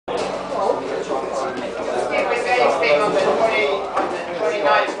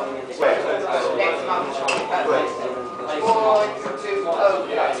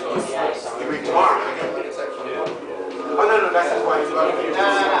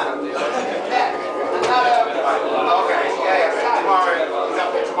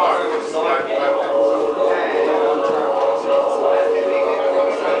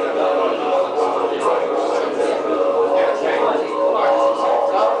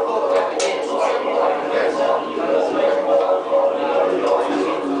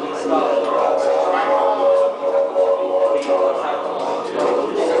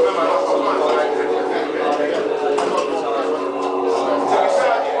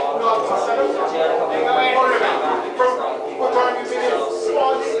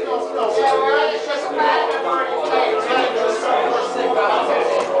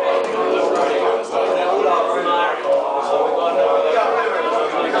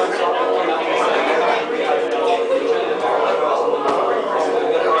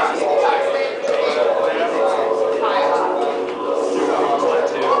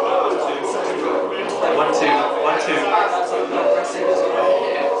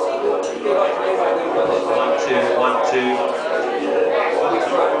Jeremy,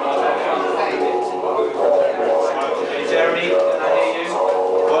 can I hear you?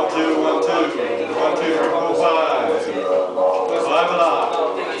 1, 2, 1, 2. 1, 2, 3, 4, 5. 5 alive.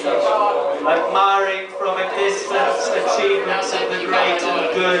 Admiring from a distance achievements of the great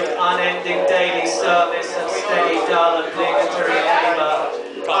and good, unending daily service and steady, dull and bigotry labour,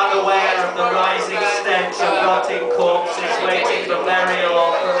 unaware of the rising stench of rotting corpses waiting for burial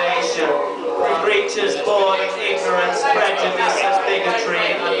or cremation, creatures born of ignorance, prejudice and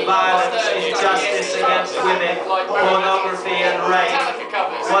bigotry and violence, injustice against women, pornography and rape.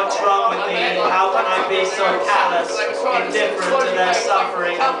 What's wrong with me? How can I be so callous, indifferent to their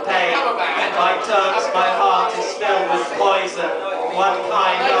suffering and pain? By turns my heart is filled with poison, one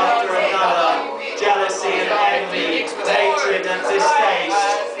kind after another, jealousy and envy, hatred and distaste.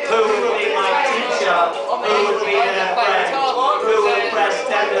 Who would be my teacher? Who would be their friend? Who would press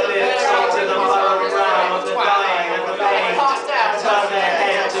tender lips onto the furrowed brow of the dying and the maimed, and turn their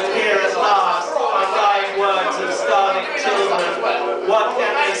head to hear at last the dying words of starving children? What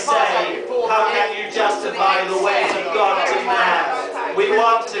can they say? How can you justify the ways of God to man? We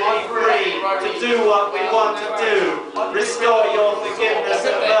want to be free, to do what we want to do. Restore your forgiveness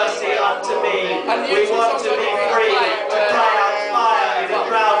and mercy unto me. We want to be free, to cry out fire in a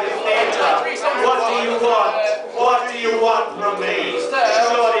crowded theatre. What do you want? What do you want from me?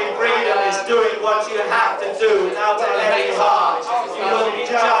 Surely freedom is doing what you have to do without a heavy heart. You will be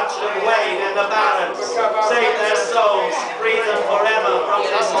judged and weighed in the balance. Save their souls, free them forever from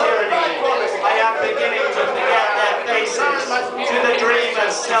this tyranny. I am beginning to forget their faces. To the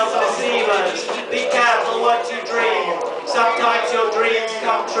dreamers, self-deceivers, be careful what you dream. Sometimes your dreams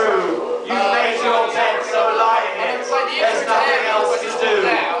come true. You've made your bed, so lie in it. There's nothing else to do.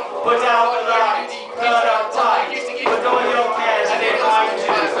 Put out the light, curl up tight, put all your cares behind you.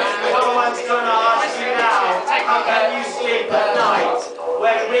 No one's gonna ask you now, how can you sleep at night?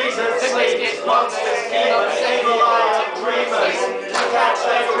 When reason sleeps, monsters keep an evil eye on dreamers, to catch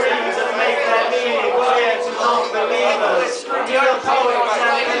their dreams and make their meaning clear to non-believers. To the poets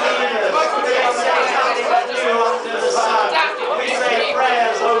and the leaders, they say nothing new under the sun. We say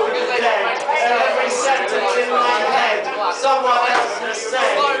prayers over the dead, and every sentence in my head, someone else has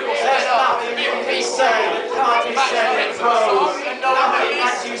said. There's nothing you can say that can't be said in prose. Nothing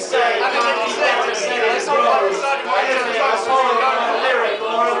that you say can't be better said in prose. Anything a poem or a lyric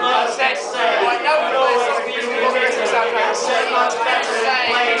or a verse can say would always be rewritten and said much better in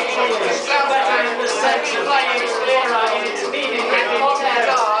plain English, better in the sense of being clearer in its meaning and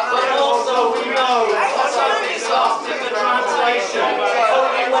intent. But also we know that something's lost in the translation.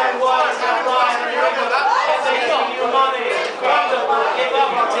 Only when words have rhyme and rhythm, they give you money. Wonderful,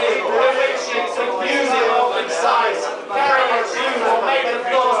 evocative, bewitching, confusing or concise, carry a tune or make a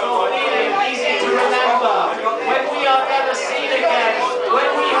thought or feeling easy to remember. When we are never seen again, when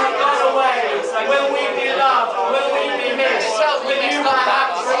we have gone away, will we be loved, will we be missed? Will you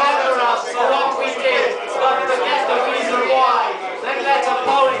perhaps remember us for what we did, but forget the reason why? Then let a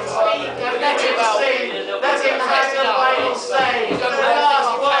poet speak and let him sing, let him have the final say, the last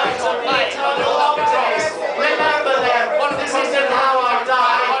words of the eternal octaves. Remember them, this isn't how I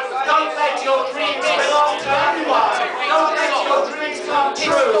die. Don't let your dreams belong to anyone. Don't let your dreams come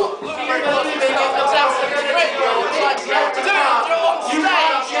true. You believing in the possibility of things yet to come. You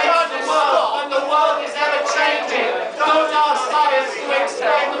can't change the world when the world is ever changing. Don't ask science to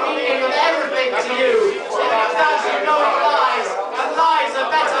explain the meaning of everything to you. If it does, you know it lies. And lies are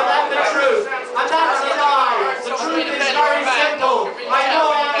better than the truth. And that's a lie. The truth is very simple. I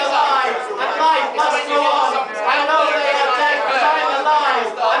know I'm alive. And life must go on. I know they are dead, but I'm alive.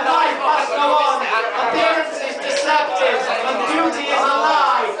 And life must go on. Appearance is deceptive. And beauty is a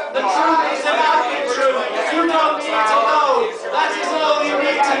lie. The truth is about the truth. You don't need to know. That is all you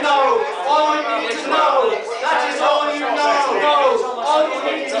need to know. All you need to know. That is all you know. All you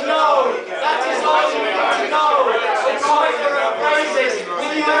need to know. That is all you need to know. The choicer of praises.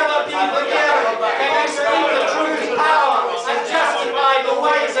 Will you ever be forgiven? Can you speak the truth's power and justify the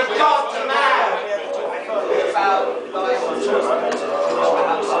ways of God to man?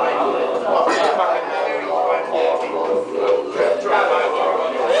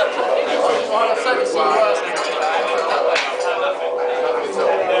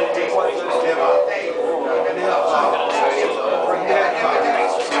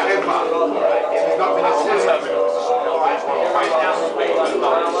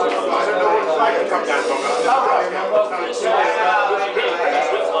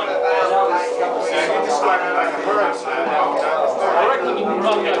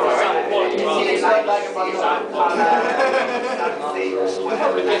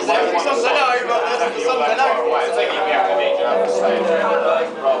 Something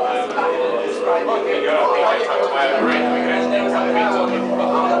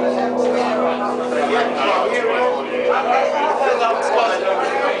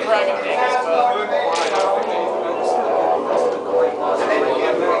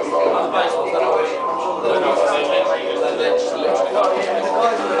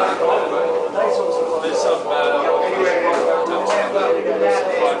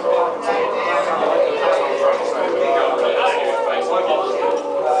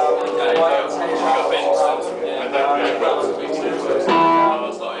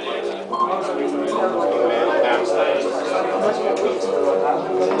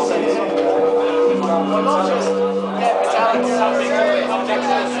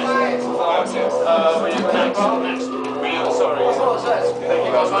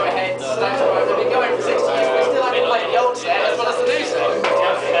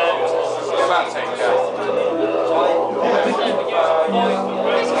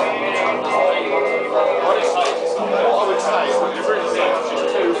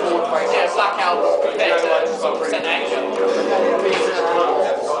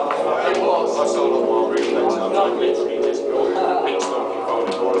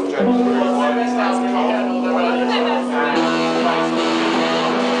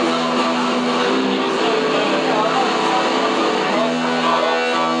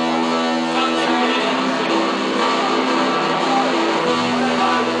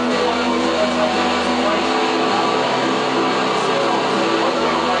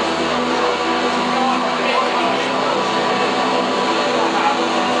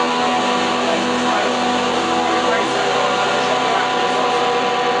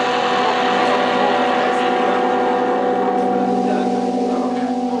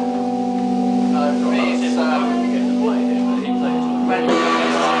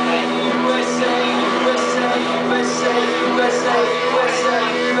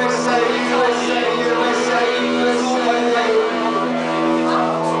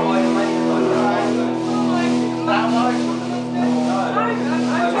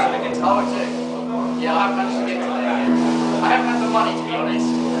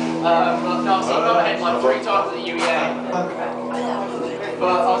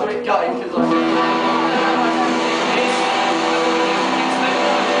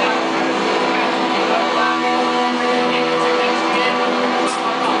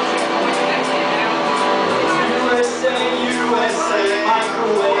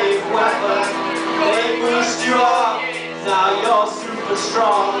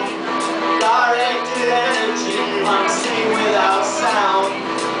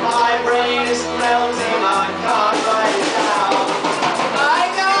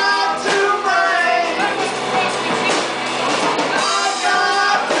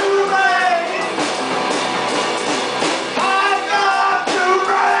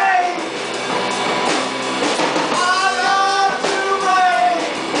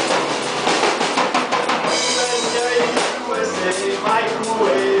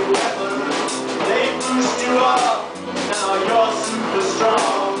Now you're super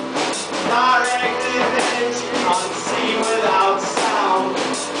strong. Directed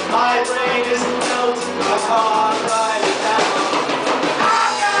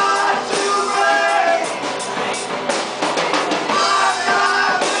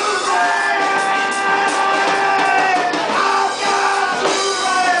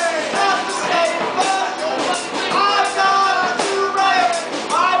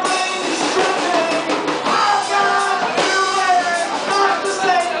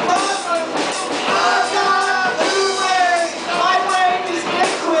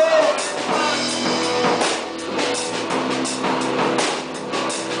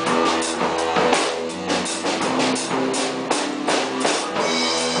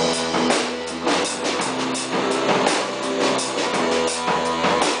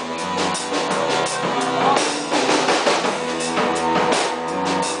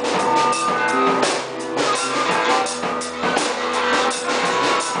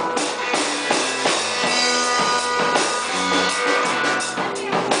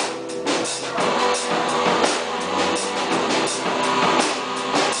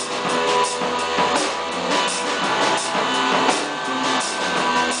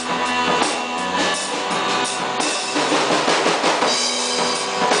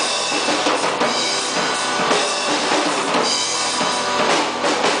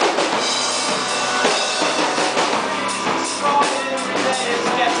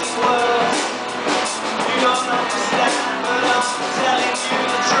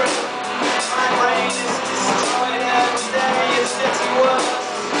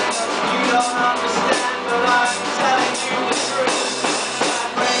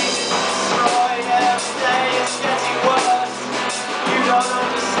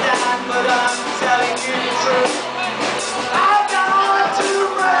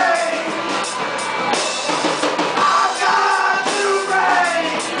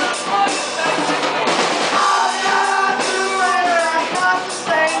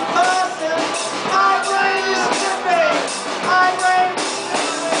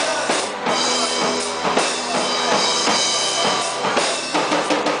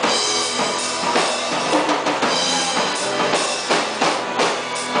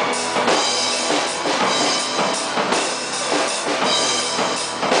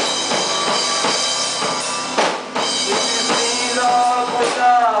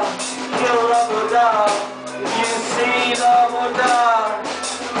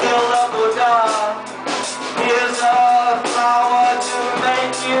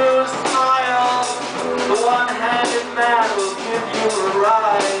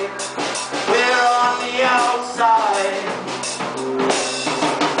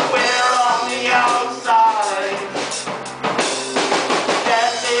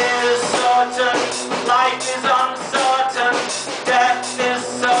life is uncertain, death is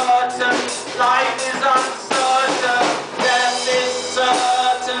certain, life is uncertain, death is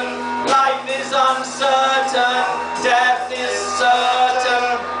certain, life is uncertain, death is certain,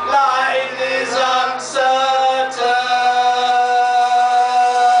 life is uncertain.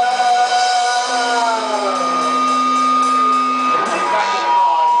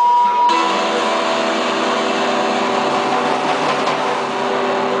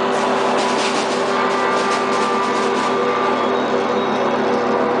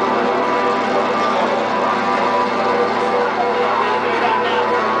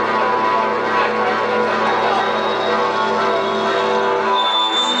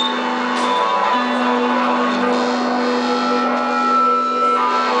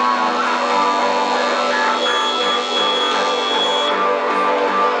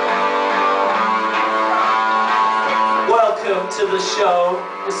 Welcome to the show.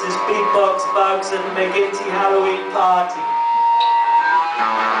 This is Beatbox Bugs and the McGinty Halloween party.